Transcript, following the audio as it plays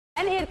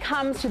When it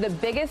comes to the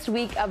biggest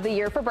week of the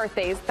year for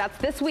birthdays, that's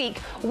this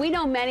week, we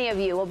know many of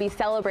you will be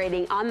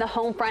celebrating on the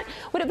home front.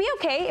 Would it be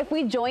okay if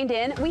we joined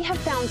in? We have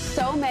found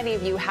so many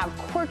of you have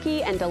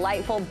quirky and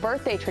delightful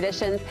birthday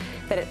traditions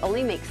that it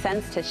only makes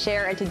sense to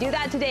share. And to do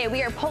that today,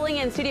 we are pulling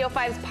in Studio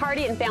 5's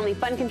Party and Family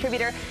Fun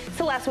contributor,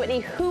 Celeste Whitney,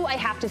 who I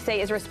have to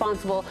say is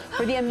responsible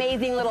for the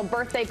amazing little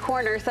birthday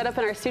corner set up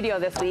in our studio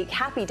this week.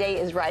 Happy day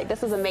is right.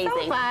 This is amazing.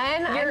 So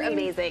fun. You're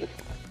amazing.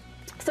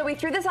 So we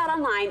threw this out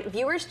online.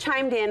 Viewers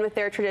chimed in with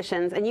their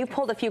traditions, and you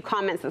pulled a few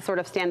comments that sort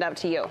of stand out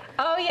to you.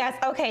 Oh, yes.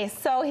 Okay,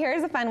 so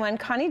here's a fun one.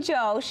 Connie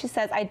Jo, she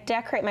says, I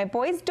decorate my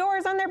boys'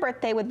 doors on their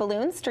birthday with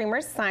balloons,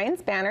 streamers,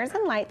 signs, banners,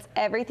 and lights.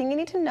 Everything you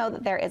need to know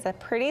that there is a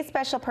pretty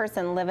special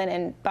person living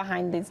in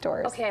behind these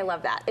doors. Okay, I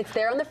love that. It's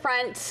there on the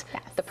front.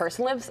 Yes. The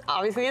person lives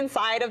obviously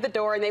inside of the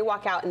door, and they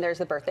walk out, and there's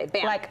the birthday.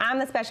 Bam. Like, I'm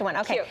the special one.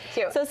 Okay. Cute,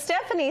 cute. So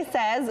Stephanie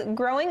says,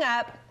 growing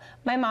up,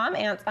 my mom,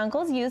 aunts,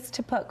 uncles used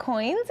to put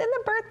coins in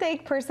the birthday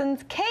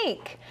person's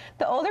cake.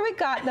 The older we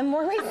got, the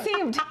more we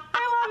received.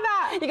 I love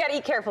that. You got to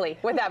eat carefully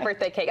with that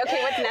birthday cake. Okay,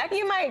 what's next?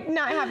 You might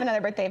not have another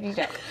birthday if you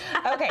joke.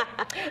 Okay,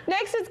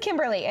 next is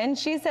Kimberly, and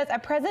she says a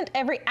present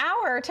every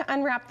hour to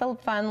unwrap the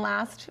fun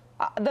lasts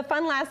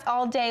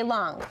all day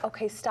long.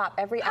 Okay, stop.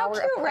 Every How hour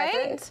cute, a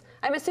present. right?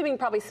 I'm assuming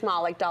probably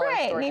small, like dollar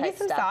store Maybe type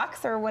some stuff.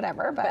 socks or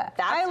whatever, but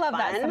that's I love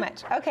that so fun.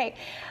 much. Okay,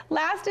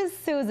 last is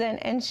Susan,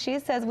 and she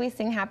says we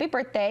sing happy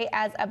birthday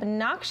as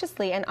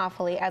obnoxiously and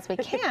awfully as we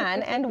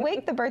can and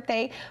wake the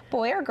birthday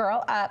boy or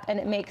girl up, and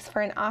it makes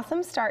for an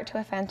awesome start to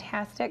a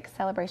fantastic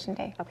celebration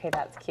day. Okay,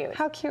 that's cute.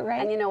 How cute,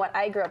 right? And you know what?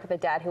 I grew up with a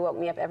dad who woke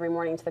me up every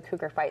morning to the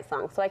Cougar Fight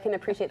song, so I can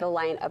appreciate the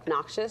line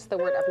obnoxious, the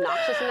word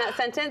obnoxious in that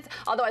sentence.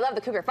 Although I love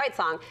the Cougar Fight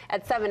song,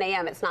 at 7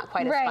 a.m. it's not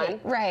quite as fun.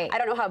 Right. I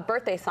don't know how a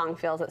birthday song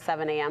feels at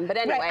 7 a.m., but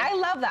anyway. Right. I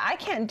love that. I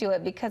can't do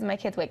it because my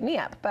kids wake me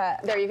up,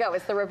 but there you go.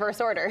 It's the reverse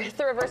order. It's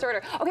the reverse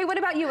order. Okay, what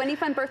about you? Any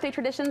fun birthday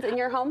traditions in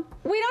your home?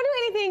 we don't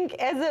do anything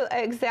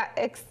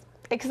as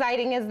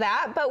exciting as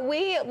that, but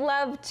we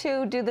love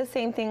to do the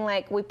same thing.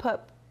 Like we put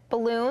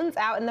balloons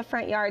out in the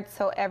front yard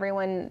so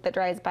everyone that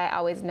drives by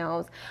always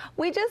knows.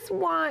 We just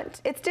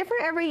want, it's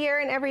different every year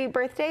and every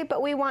birthday,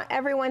 but we want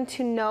everyone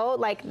to know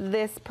like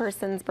this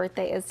person's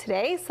birthday is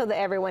today so that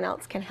everyone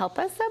else can help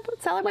us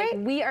celebrate.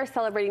 Like we are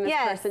celebrating this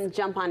person,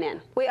 jump on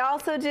in. We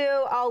also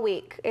do all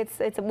week.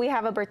 We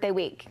have a birthday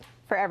week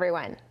for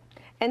everyone.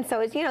 And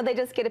so it's, you know, they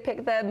just get to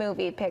pick the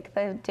movie, pick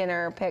the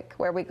dinner, pick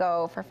where we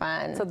go for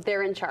fun. So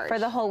they're in charge. For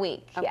the whole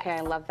week. Okay,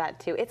 yes. I love that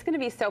too. It's going to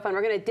be so fun.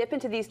 We're going to dip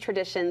into these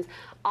traditions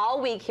all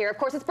week here. Of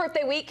course, it's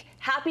birthday week.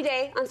 Happy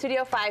day on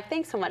Studio 5.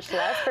 Thanks so much,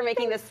 Celeste, for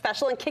making this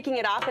special and kicking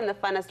it off in the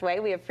funnest way.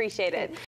 We appreciate it.